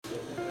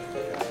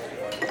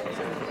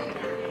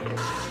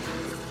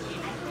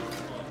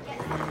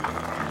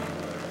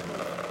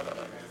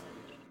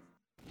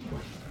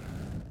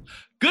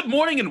Good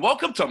morning and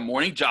welcome to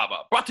Morning Java,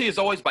 brought to you as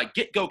always by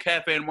Get Go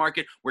Cafe and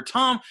Market, where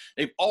Tom,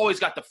 they've always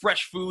got the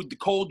fresh food, the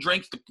cold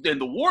drinks,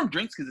 and the warm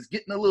drinks because it's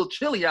getting a little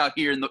chilly out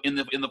here in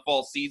the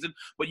fall season.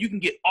 But you can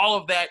get all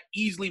of that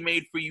easily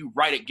made for you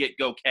right at Get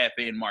Go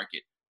Cafe and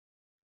Market.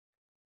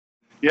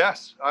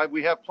 Yes,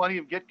 we have plenty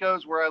of Get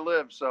Go's where I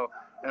live,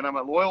 and I'm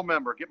a loyal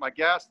member. Get my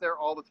gas there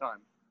all the time.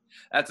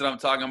 That's what I'm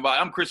talking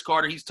about. I'm Chris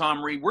Carter. He's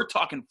Tom Reed. We're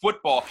talking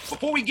football.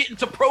 Before we get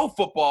into pro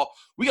football,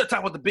 we got to talk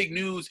about the big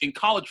news in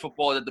college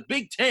football that the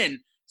Big Ten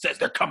says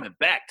they're coming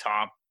back,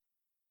 Tom.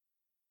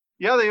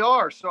 Yeah, they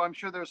are. So I'm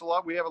sure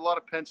we have a lot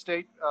of Penn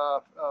State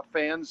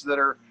fans that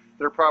are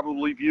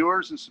probably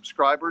viewers and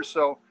subscribers.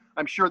 So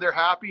I'm sure they're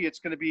happy. It's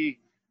going to be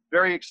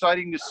very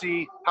exciting to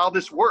see how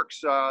this works.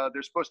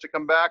 They're supposed to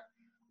come back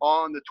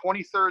on the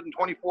 23rd and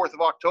 24th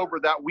of October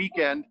that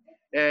weekend.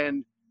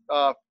 And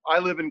I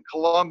live in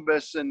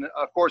Columbus, and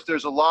of course,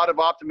 there's a lot of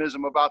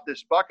optimism about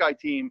this Buckeye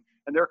team,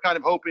 and they're kind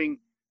of hoping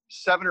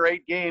 7 or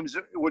 8 games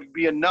would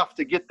be enough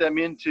to get them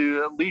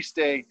into at least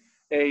a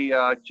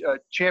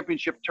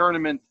championship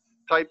tournament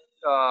type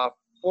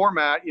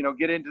format. You know,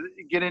 get into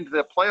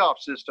the playoff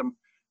system.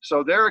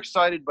 So they're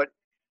excited. But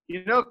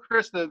you know,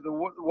 Chris,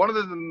 one of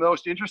the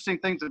most interesting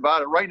things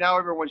about it right now,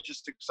 everyone's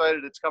just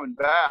excited it's coming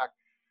back.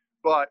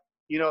 But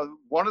you know,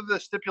 one of the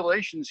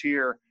stipulations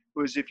here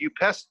was if you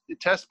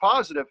test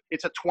positive,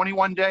 it's a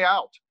 21-day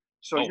out.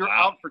 So you're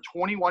out for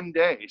 21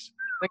 days.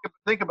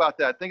 Think about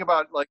that. Think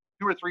about like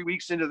 2 or 3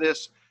 weeks into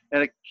this,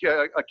 and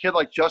a kid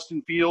like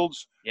Justin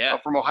Fields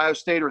from Ohio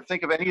State, or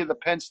think of any of the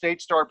Penn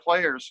State star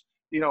players.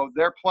 You know,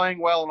 they're playing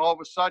well, and all of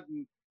a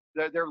sudden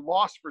they're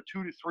lost for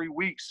 2 to 3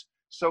 weeks.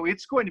 So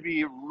it's going to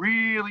be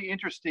really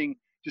interesting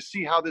to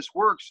see how this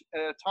works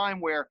at a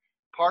time where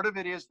part of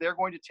it is they're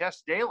going to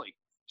test daily.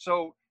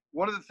 So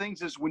one of the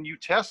things is when you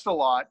test a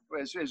lot,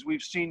 as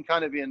we've seen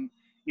kind of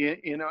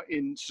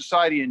in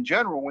society in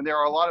general, when there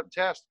are a lot of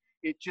tests,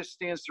 it just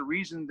stands to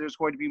reason there's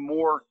going to be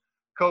more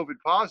COVID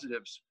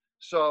positives.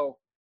 So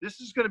this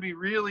is going to be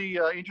really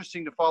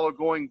interesting to follow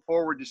going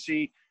forward to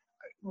see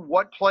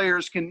what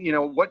players can, you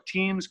know, what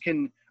teams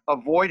can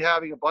avoid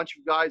having a bunch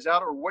of guys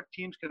out, or what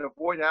teams can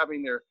avoid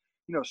having their,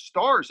 you know,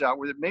 stars out,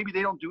 where maybe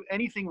they don't do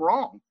anything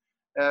wrong.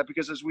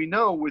 Because as we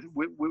know,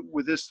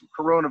 with this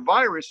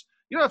coronavirus,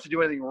 you don't have to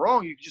do anything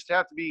wrong. You just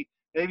have to be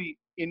maybe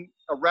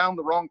around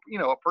the wrong, you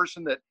know, a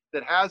person that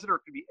has it, or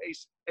it could be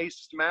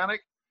asymptomatic.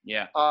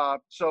 Yeah.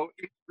 So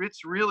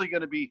it's really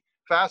going to be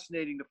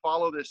fascinating to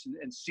follow this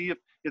and see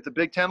if the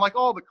Big Ten, like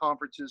all the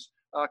conferences,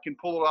 can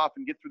pull it off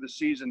and get through the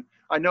season.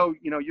 I know,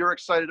 you know, you're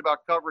excited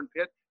about covering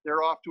Pitt.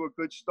 They're off to a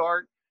good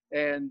start.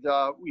 And,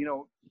 you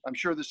know, I'm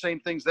sure the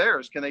same thing's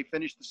theirs. Can they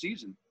finish the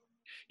season?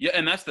 Yeah,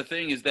 and that's the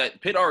thing, is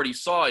that Pitt already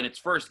saw in its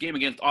first game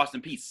against Austin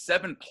Peay,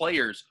 7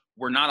 players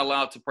were not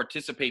allowed to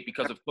participate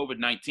because of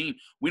COVID-19.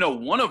 We know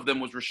one of them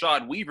was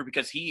Rashad Weaver,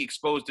 because he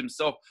exposed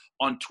himself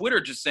on Twitter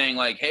just saying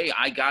like, hey,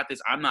 I got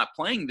this, I'm not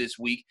playing this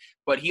week.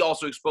 But he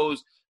also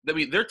exposed, I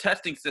mean, their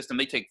testing system,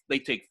 they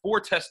take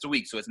 4 tests a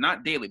week, so it's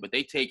not daily, but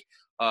they take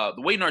the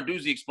way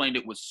Narduzzi explained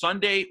it was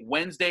Sunday,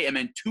 Wednesday, and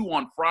then 2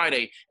 on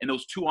Friday. And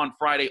those 2 on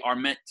Friday are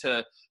meant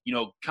to, you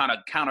know, kind of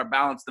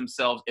counterbalance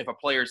themselves if a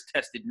player is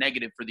tested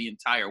negative for the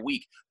entire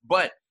week.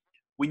 But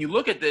when you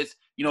look at this,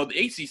 you know, the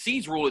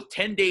ACC's rule is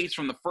 10 days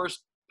from the first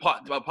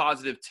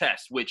positive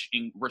test, which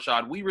in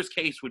Rashad Weaver's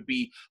case would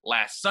be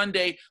last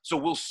Sunday. So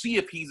we'll see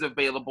if he's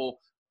available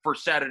for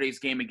Saturday's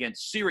game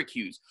against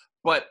Syracuse.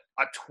 But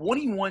a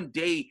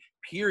 21-day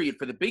period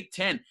for the Big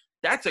Ten,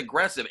 that's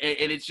aggressive.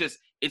 And it's just,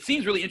 it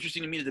seems really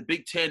interesting to me that the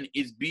Big Ten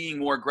is being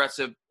more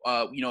aggressive,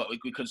 you know,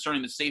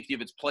 concerning the safety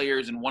of its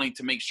players and wanting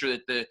to make sure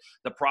that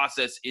the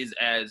process is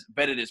as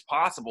vetted as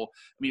possible.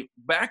 I mean,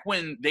 back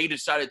when they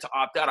decided to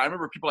opt out, I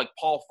remember people like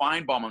Paul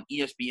Feinbaum on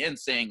ESPN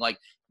saying, like,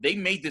 they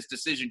made this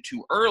decision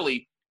too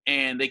early,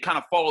 and they kind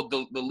of followed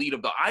the lead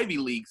of the Ivy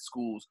League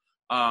schools.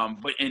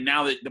 And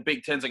now that the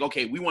Big Ten's like,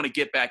 okay, we want to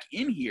get back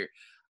in here.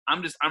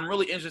 I'm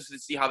really interested to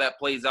see how that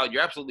plays out.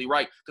 You're absolutely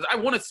right, because I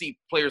want to see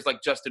players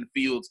like Justin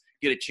Fields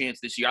get a chance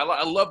this year.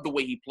 I love the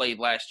way he played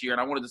last year,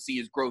 and I wanted to see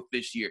his growth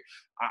this year.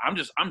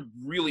 I'm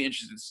really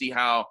interested to see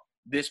how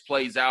this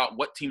plays out,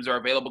 what teams are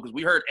available, because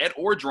we heard Ed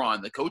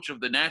Orgeron, the coach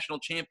of the national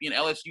champion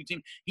LSU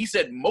team, he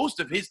said most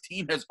of his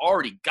team has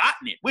already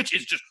gotten it, which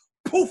is just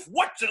poof.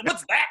 What's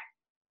that?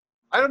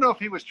 I don't know if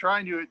he was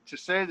trying to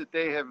say that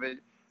they have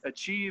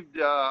achieved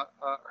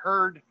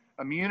herd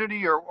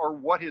immunity or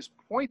what his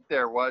point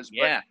there was.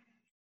 Yeah. But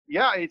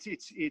yeah,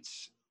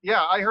 it's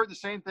yeah, I heard the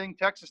same thing,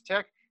 Texas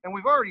Tech, and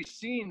we've already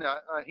seen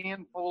a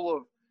handful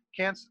of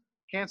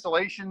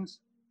cancellations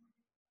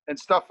and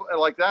stuff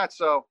like that.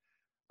 So,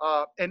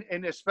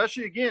 and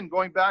especially, again,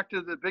 going back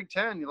to the Big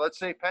Ten, let's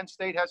say Penn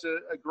State has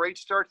a great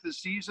start to the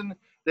season.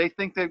 They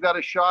think they've got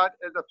a shot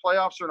at the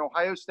playoffs, or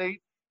Ohio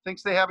State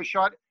thinks they have a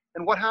shot.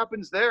 And what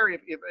happens there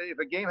if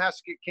a game has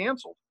to get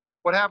canceled?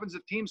 What happens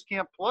if teams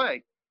can't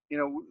play? You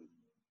know,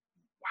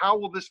 how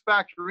will this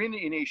factor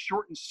in a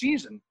shortened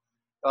season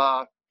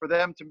for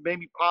them to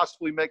maybe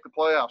possibly make the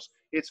playoffs?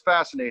 It's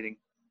fascinating.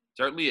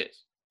 Certainly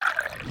is.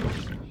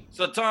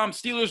 So, Tom,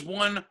 Steelers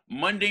won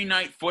Monday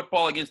Night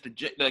Football against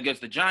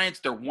the Giants.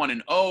 They're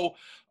 1-0.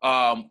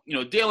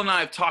 Dale and I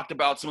have talked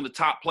about some of the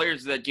top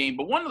players of that game,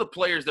 but one of the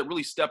players that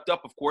really stepped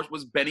up, of course,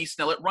 was Benny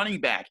Snell at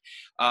running back.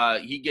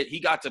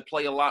 He got to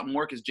play a lot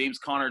more because James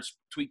Conner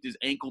tweaked his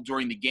ankle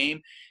during the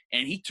game,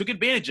 and he took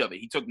advantage of it.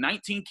 He took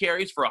 19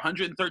 carries for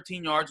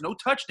 113 yards, no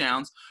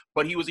touchdowns,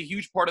 but he was a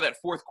huge part of that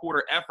fourth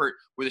quarter effort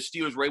where the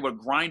Steelers were able to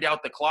grind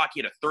out the clock.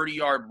 He had a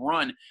 30-yard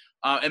run.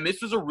 And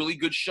this was a really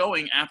good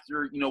showing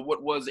after,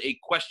 what was a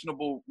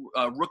questionable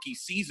rookie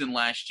season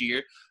last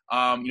year.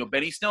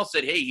 Benny Snell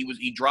said, hey,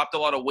 he dropped a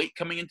lot of weight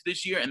coming into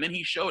this year, and then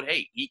he showed,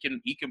 hey, he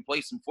can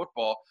play some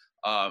football,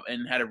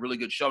 and had a really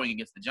good showing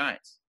against the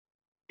Giants.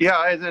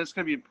 Yeah, and it's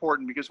going to be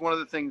important because one of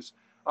the things,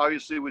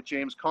 obviously, with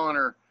James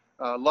Conner,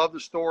 love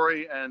the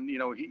story, and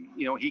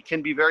he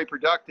can be very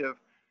productive,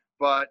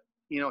 but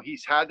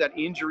he's had that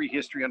injury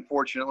history,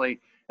 unfortunately,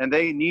 and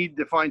they need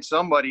to find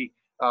somebody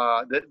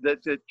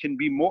that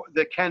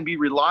can be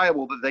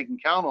reliable, that they can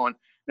count on.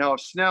 Now,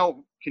 if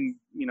Snell can,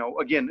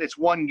 again, it's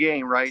one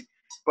game, right?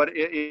 But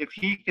if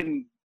he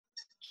can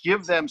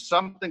give them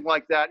something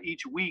like that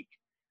each week,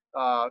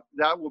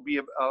 that will be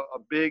a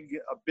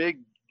big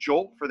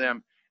jolt for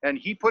them. And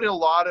he put in a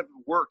lot of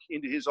work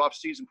into his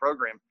off-season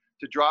program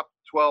to drop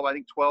 12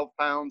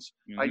 pounds.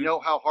 Mm-hmm. I know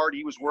how hard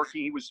he was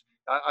working.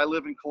 I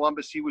live in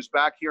Columbus. He was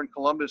back here in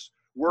Columbus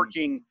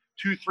working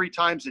 2-3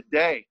 times a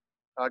day.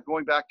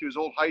 Going back to his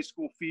old high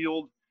school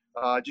field,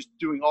 just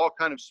doing all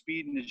kind of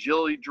speed and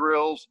agility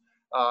drills.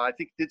 I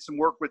think did some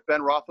work with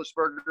Ben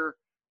Roethlisberger.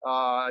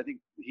 I think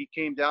he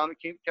came down and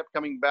kept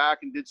coming back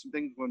and did some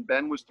things when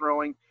Ben was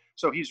throwing.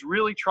 So he's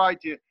really tried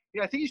to.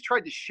 I think he's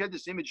tried to shed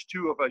this image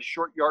too of a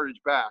short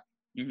yardage back.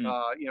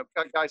 Mm-hmm.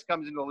 Guys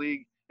comes into the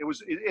league. It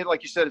was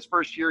like you said, his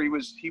first year he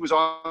was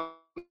on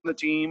the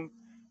team,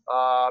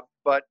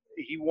 but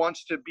he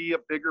wants to be a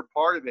bigger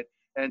part of it,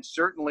 and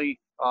certainly.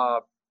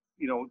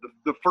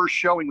 The first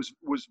showing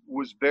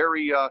was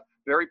very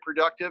very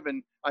productive,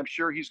 and I'm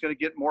sure he's going to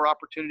get more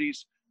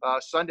opportunities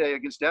Sunday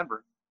against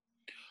Denver.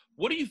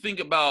 What do you think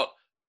about?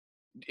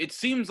 It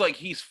seems like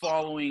he's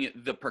following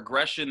the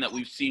progression that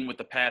we've seen with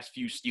the past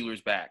few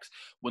Steelers backs.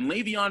 When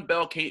Le'Veon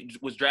Bell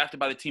was drafted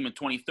by the team in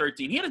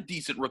 2013, he had a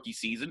decent rookie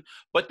season,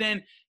 but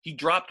then he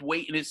dropped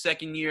weight in his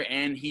second year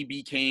and he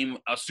became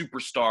a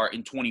superstar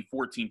in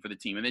 2014 for the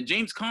team. And then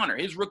James Conner,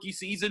 his rookie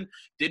season,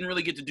 didn't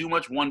really get to do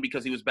much, one,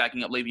 because he was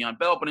backing up Le'Veon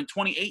Bell, but in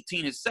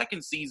 2018, his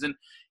second season,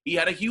 he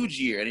had a huge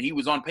year and he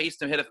was on pace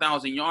to hit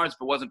 1,000 yards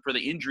if it wasn't for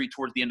the injury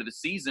towards the end of the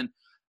season.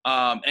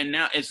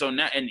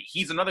 And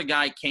he's another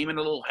guy, came in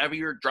a little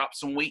heavier, dropped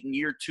some weight in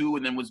year 2,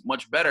 and then was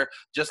much better,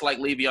 just like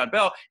Le'Veon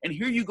Bell. And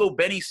here you go,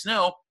 Benny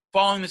Snell,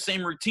 following the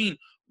same routine.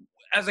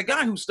 As a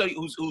guy who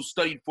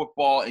studied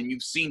football, and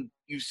you've seen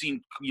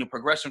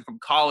progression from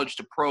college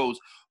to pros,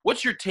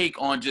 what's your take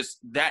on just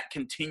that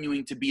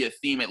continuing to be a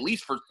theme, at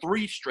least for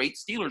 3 straight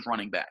Steelers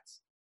running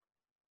backs?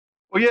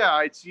 Well,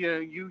 yeah, it's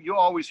you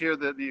always hear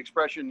the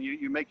expression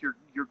you make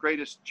your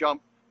greatest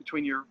jump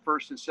between your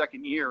first and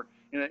second year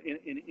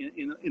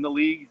in the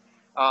league,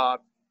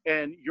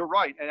 and you're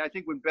right. And I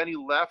think when Benny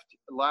left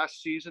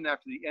last season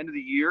after the end of the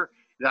year,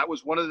 that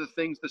was one of the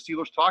things the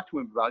Steelers talked to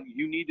him about.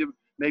 You need to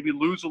maybe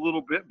lose a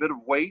little bit of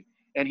weight,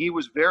 and he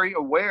was very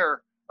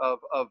aware of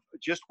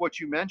just what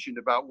you mentioned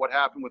about what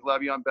happened with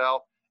Le'Veon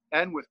Bell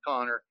and with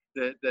Conner,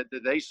 that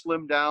they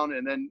slimmed down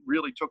and then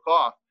really took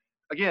off.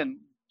 Again,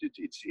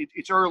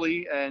 it's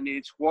early and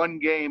it's one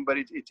game, but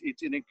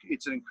it's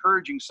an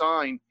encouraging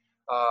sign.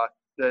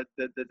 That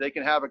they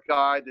can have a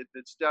guy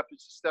that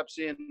steps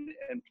in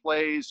and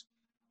plays,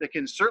 that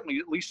can certainly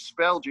at least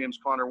spell James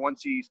Conner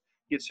once he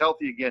gets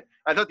healthy again.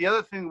 I thought the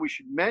other thing we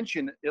should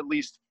mention, at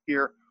least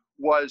here,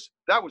 was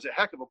that was a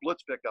heck of a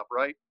blitz pickup,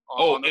 right?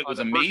 It was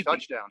amazing.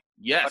 Touchdown.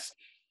 Yes.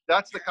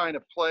 That's the kind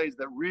of plays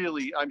that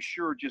really, I'm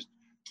sure, just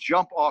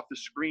jump off the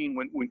screen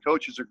when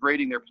coaches are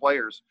grading their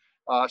players,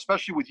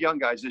 especially with young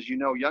guys. As you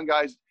know, young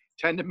guys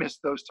tend to miss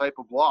those type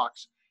of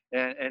blocks.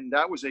 And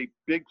that was a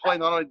big play,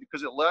 not only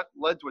because it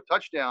led to a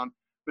touchdown,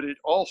 but it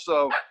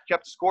also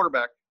kept his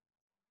quarterback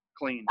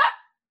clean.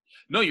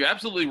 No, you're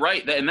absolutely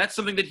right. And that's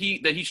something that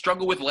he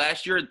struggled with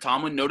last year, and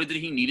Tomlin noted that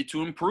he needed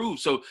to improve.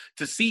 So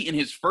to see in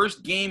his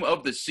first game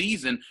of the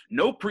season,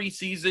 no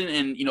preseason,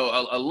 and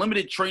a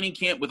limited training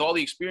camp with all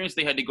the experience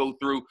they had to go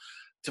through,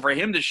 for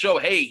him to show,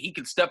 hey, he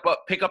can step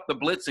up, pick up the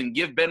blitz, and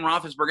give Ben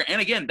Roethlisberger. And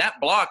again, that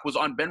block was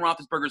on Ben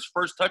Roethlisberger's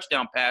first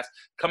touchdown pass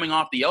coming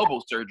off the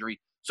elbow surgery.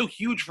 So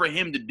huge for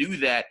him to do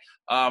that.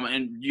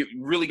 And you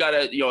really got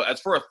to,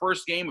 as for a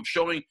first game of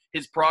showing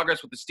his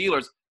progress with the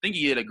Steelers, I think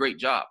he did a great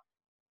job.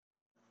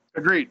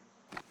 Agreed.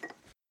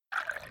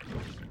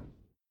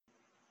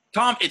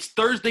 Tom, it's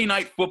Thursday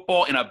Night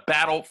Football in a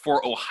battle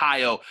for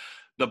Ohio.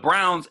 The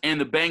Browns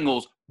and the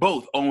Bengals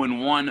both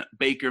 0-1.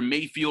 Baker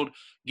Mayfield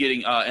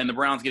and the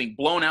Browns getting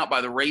blown out by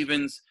the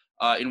Ravens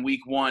in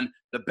week 1.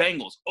 The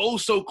Bengals,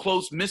 so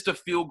close, missed a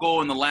field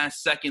goal in the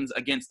last seconds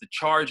against the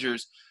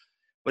Chargers.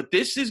 But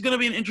this is going to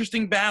be an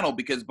interesting battle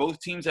because both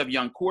teams have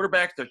young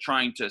quarterbacks. They're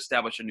trying to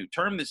establish a new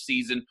term this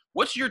season.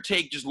 What's your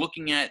take just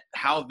looking at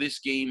how this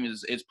game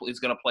is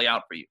going to play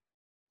out for you?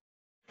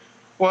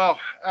 Well,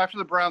 after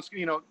the Browns,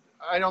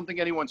 I don't think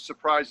anyone's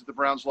surprised that the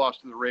Browns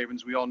lost to the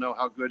Ravens. We all know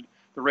how good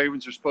the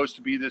Ravens are supposed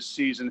to be this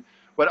season,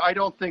 but I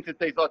don't think that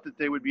they thought that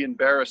they would be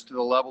embarrassed to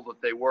the level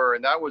that they were,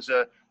 and that was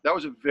a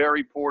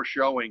very poor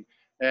showing.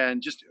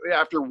 And just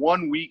after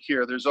 1 week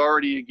here, there's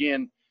already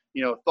again,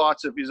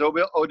 thoughts of, is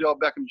Odell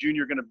Beckham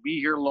Jr. going to be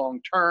here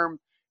long term?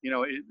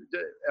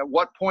 At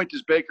what point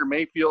does Baker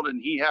Mayfield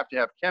and he have to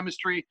have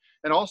chemistry?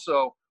 And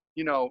also,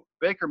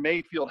 Baker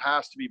Mayfield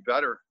has to be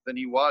better than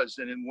he was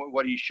and in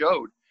what he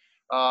showed.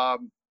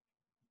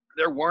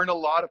 There weren't a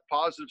lot of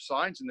positive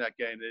signs in that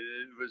game.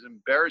 It was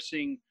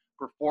embarrassing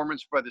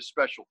performance by the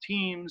special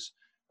teams.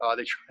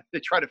 They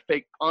tried to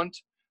fake punt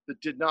that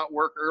did not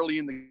work early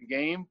in the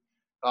game.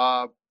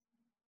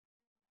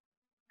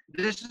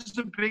 This is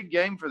a big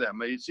game for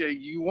them.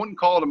 You wouldn't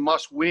call it a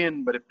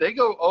must-win, but if they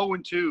go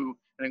 0-2,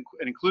 and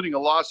including a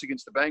loss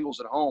against the Bengals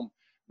at home,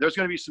 there's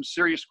going to be some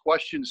serious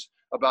questions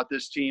about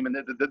this team. And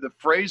the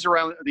phrase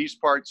around these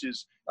parts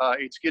is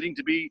it's getting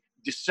to be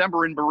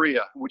December in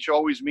Berea, which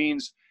always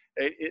means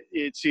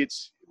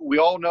we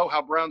all know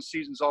how Browns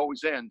seasons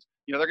always end.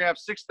 They're going to have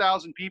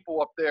 6,000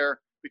 people up there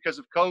because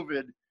of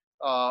COVID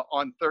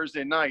on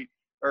Thursday night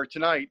or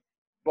tonight,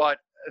 but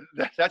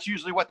that's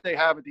usually what they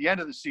have at the end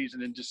of the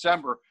season in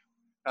December.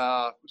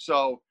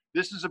 So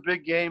this is a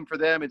big game for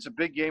them. It's a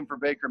big game for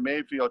Baker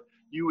Mayfield.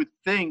 You would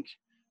think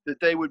that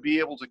they would be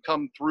able to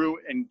come through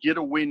and get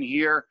a win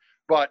here,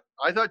 but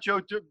I thought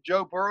Joe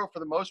Burrow, for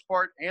the most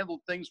part,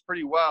 handled things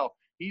pretty well.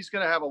 He's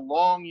going to have a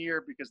long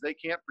year because they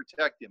can't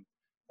protect him.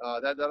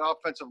 That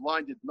offensive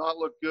line did not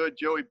look good.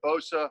 Joey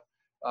Bosa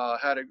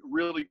had a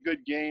really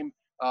good game.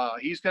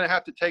 He's going to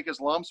have to take his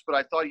lumps, but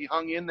I thought he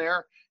hung in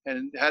there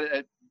and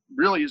had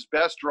really his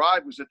best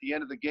drive was at the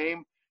end of the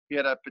game. He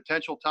had a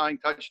potential tying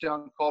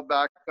touchdown called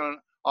back on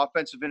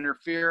offensive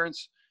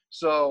interference.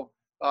 So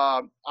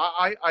I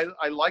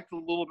liked a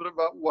little bit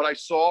about what I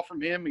saw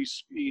from him.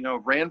 He's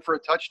ran for a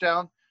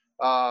touchdown.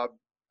 I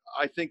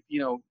think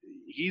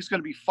he's going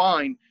to be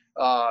fine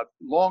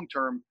long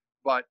term,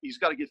 but he's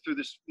got to get through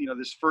this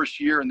this first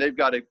year, and they've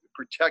got to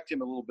protect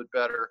him a little bit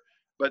better.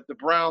 But the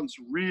Browns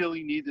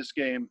really need this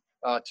game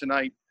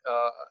tonight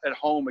at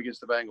home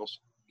against the Bengals.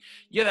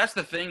 Yeah, that's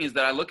the thing is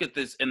that I look at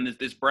this and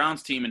this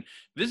Browns team, and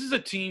this is a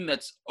team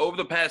that's over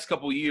the past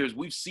couple of years,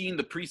 we've seen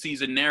the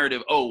preseason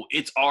narrative, oh,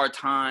 it's our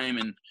time,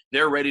 and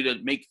they're ready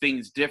to make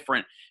things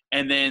different,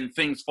 and then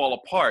things fall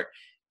apart.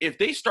 If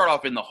they start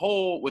off in the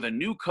hole with a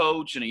new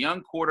coach and a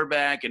young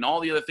quarterback and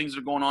all the other things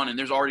that are going on, and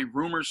there's already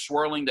rumors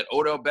swirling that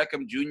Odell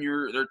Beckham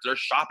Jr., they're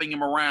shopping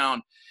him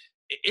around,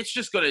 it's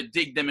just going to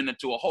dig them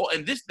into a hole.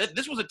 And this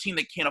was a team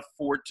that can't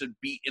afford to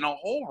be in a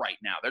hole right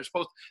now.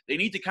 They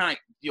need to kind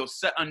of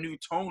set a new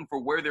tone for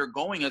where they're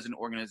going as an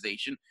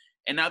organization.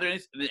 And now they're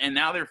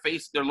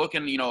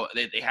looking,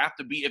 they have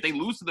to be, if they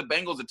lose to the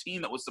Bengals, a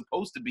team that was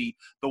supposed to be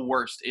the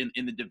worst in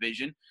the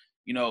division,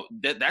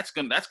 that's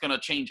gonna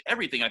change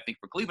everything, I think,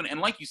 for Cleveland. And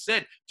like you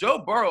said,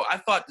 Joe Burrow, I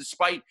thought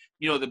despite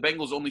the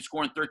Bengals only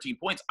scoring 13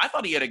 points, I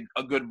thought he had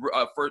a good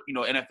first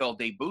NFL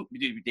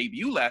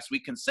debut last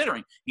week,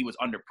 considering he was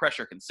under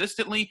pressure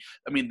consistently.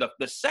 I mean,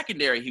 the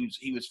secondary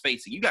he was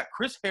facing, you got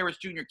Chris Harris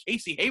Jr.,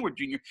 Casey Hayward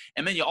Jr.,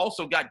 and then you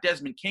also got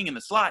Desmond King in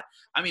the slot.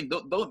 I mean,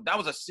 that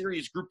was a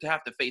serious group to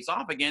have to face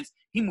off against.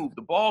 He moved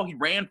the ball, he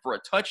ran for a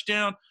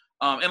touchdown,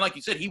 and like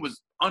you said, he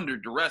was under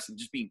duress and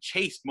just being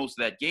chased most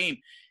of that game.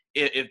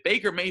 If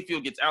Baker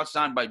Mayfield gets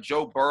outshined by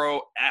Joe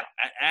Burrow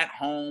at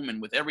home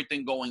and with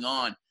everything going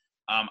on,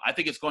 I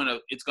think it's gonna.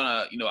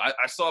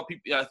 I saw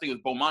people. I think it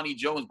was Bomani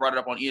Jones brought it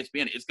up on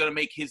ESPN. It's gonna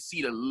make his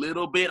seat a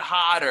little bit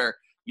hotter,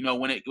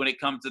 when it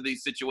comes to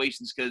these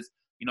situations, because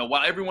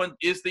while everyone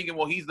is thinking,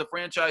 well, he's the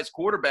franchise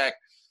quarterback,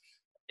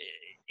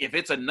 if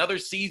it's another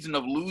season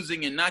of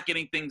losing and not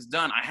getting things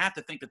done, I have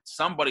to think that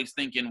somebody's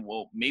thinking,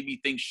 well, maybe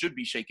things should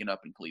be shaken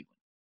up in Cleveland.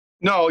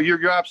 No,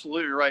 you're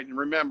absolutely right. And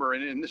remember,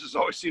 and this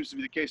always seems to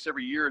be the case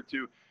every year or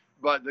two,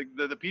 but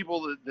the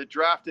people that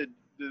drafted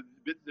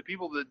the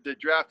people that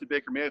drafted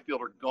Baker Mayfield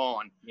are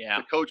gone. Yeah.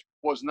 The coach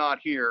was not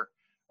here.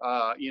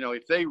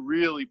 If they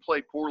really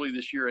play poorly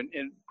this year, and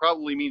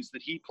probably means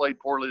that he played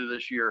poorly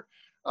this year,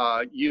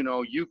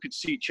 you could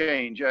see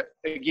change.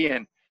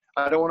 Again,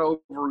 I don't want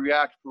to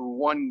overreact for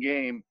one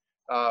game,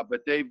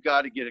 but they've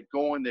got to get it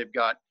going.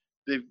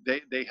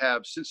 They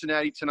have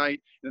Cincinnati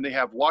tonight, and they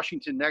have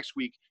Washington next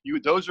week.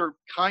 Those are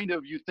kind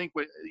of, you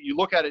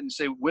look at it and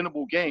say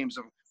winnable games.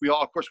 We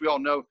all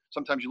know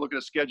sometimes you look at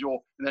a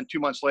schedule and then 2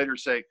 months later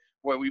say,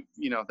 boy,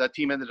 that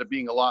team ended up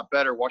being a lot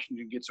better.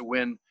 Washington gets a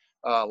win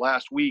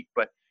last week,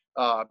 but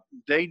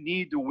they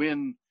need to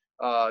win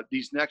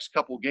these next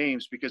couple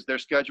games because their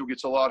schedule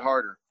gets a lot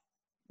harder.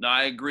 No,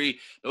 I agree.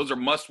 Those are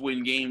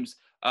must-win games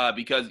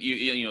because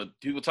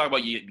people talk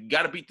about you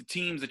got to beat the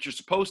teams that you're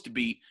supposed to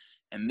beat.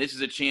 And this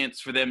is a chance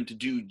for them to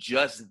do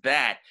just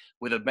that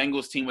with a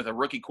Bengals team with a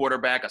rookie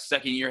quarterback, a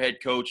second-year head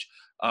coach,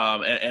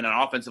 and an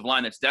offensive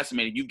line that's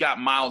decimated. You've got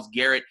Myles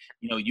Garrett.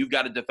 You've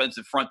got a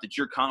defensive front that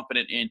you're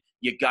confident in.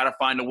 You got to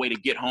find a way to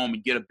get home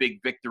and get a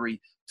big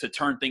victory to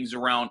turn things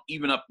around,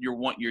 even up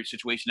your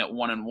situation at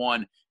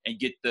 1-1, and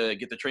get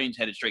the trains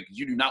headed straight, because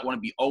you do not want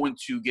to be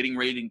 0-2 getting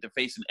ready to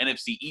face an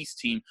NFC East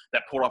team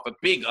that pulled off a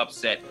big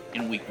upset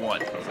in Week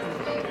 1.